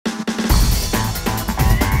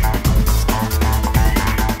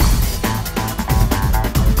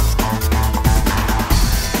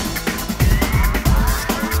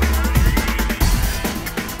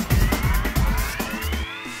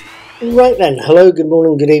Right then, hello, good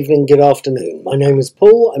morning, good evening, good afternoon. My name is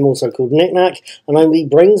Paul, I'm also called Knick-Knack, and I'm the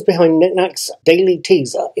brains behind Knick-Knack's Daily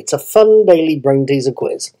Teaser. It's a fun daily brain teaser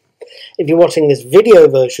quiz. If you're watching this video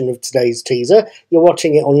version of today's teaser, you're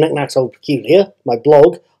watching it on Knick-Knack's Old Peculiar, my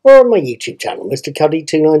blog, or on my YouTube channel, Mr.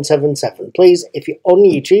 Cuddy2977. Please, if you're on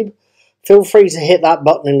YouTube, feel free to hit that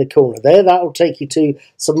button in the corner there. That'll take you to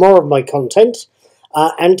some more of my content.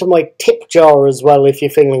 And to my tip jar as well if you're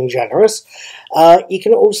feeling generous. You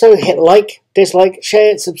can also hit like, dislike,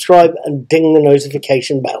 share, subscribe and ding the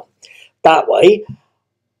notification bell. That way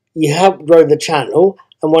you help grow the channel,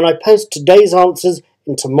 and when I post today's answers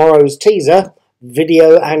in tomorrow's teaser,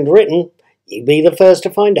 video and written, you'll be the first to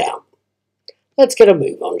find out. Let's get a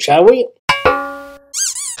move on, shall we?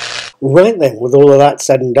 Right then, with all of that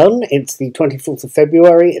said and done, it's the 24th of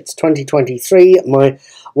February, it's 2023, my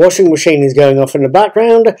washing machine is going off in the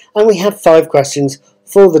background, and we have 5 questions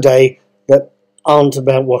for the day that aren't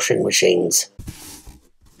about washing machines.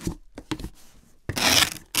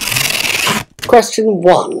 Question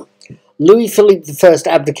 1. Louis Philippe I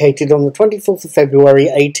abdicated on the 24th of February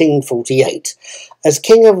 1848. As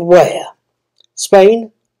king of where?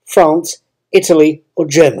 Spain, France, Italy or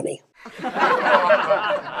Germany?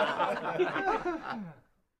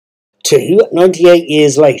 2. 98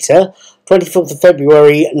 years later, 24th of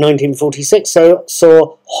February 1946,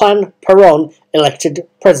 saw Juan Perón elected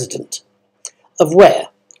president. Of where?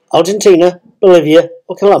 Argentina, Bolivia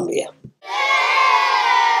or Colombia?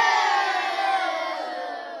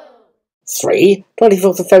 3.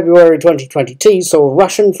 24th of February 2022 saw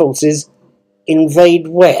Russian forces invade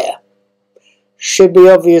where? Should be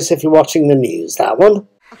obvious if you're watching the news, that one.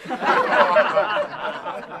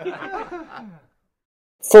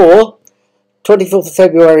 4. 24th of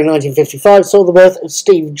February 1955 saw the birth of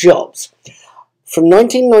Steve Jobs. From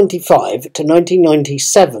 1995 to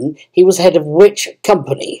 1997, he was head of which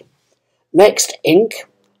company? Next Inc.,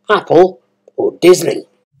 Apple or Disney?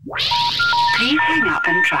 Please hang up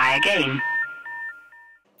and try again.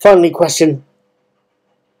 Finally, question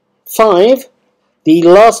 5. The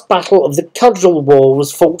last battle of the Cudgel War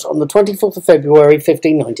was fought on the 24th of February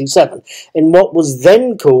 1597 in what was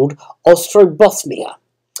then called Ostrobothnia.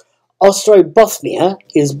 Ostrobothnia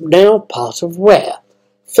is now part of where?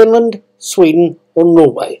 Finland, Sweden or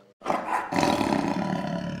Norway?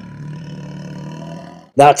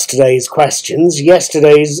 That's today's questions.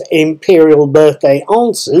 Yesterday's imperial birthday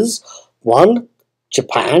answers. 1.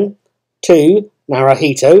 Japan. 2.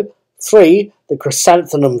 Naruhito. 3. The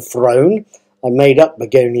Chrysanthemum Throne. I made up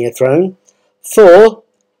Begonia Throne. 4.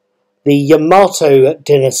 The Yamato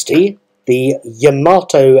Dynasty.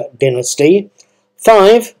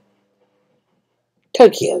 5.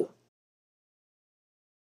 Tokyo.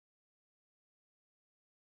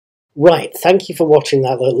 Right, thank you for watching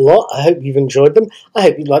that little lot. I hope you've enjoyed them. I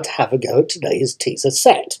hope you'd like to have a go at today's teaser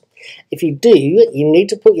set. If you do, you need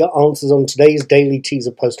to put your answers on today's daily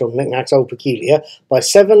teaser post on Knick-Knack's Old Peculiar by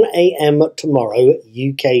 7 AM tomorrow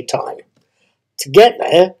UK time. To get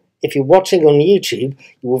there, if you're watching on YouTube,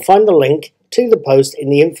 you will find the link to the post in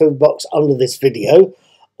the info box under this video,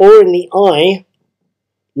 or in the eye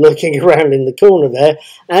lurking around in the corner there,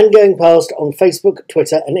 and going past on Facebook,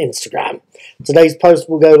 Twitter and Instagram. Today's post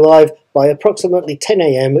will go live by approximately 10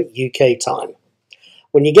 AM UK time.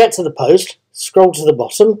 When you get to the post, scroll to the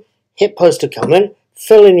bottom, hit post a comment,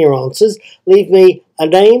 fill in your answers, leave me a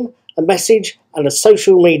name, a message and a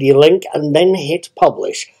social media link, and then hit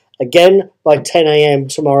publish. Again by 10 AM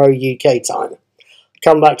tomorrow UK time.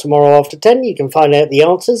 Come back tomorrow after 10, you can find out the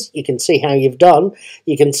answers, you can see how you've done,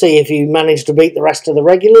 you can see if you managed to beat the rest of the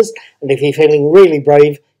regulars, and if you're feeling really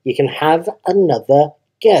brave, you can have another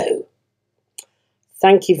go.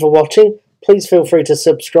 Thank you for watching. Please feel free to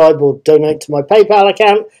subscribe or donate to my PayPal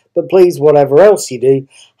account, but please, whatever else you do,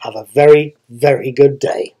 have a very, very good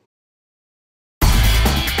day.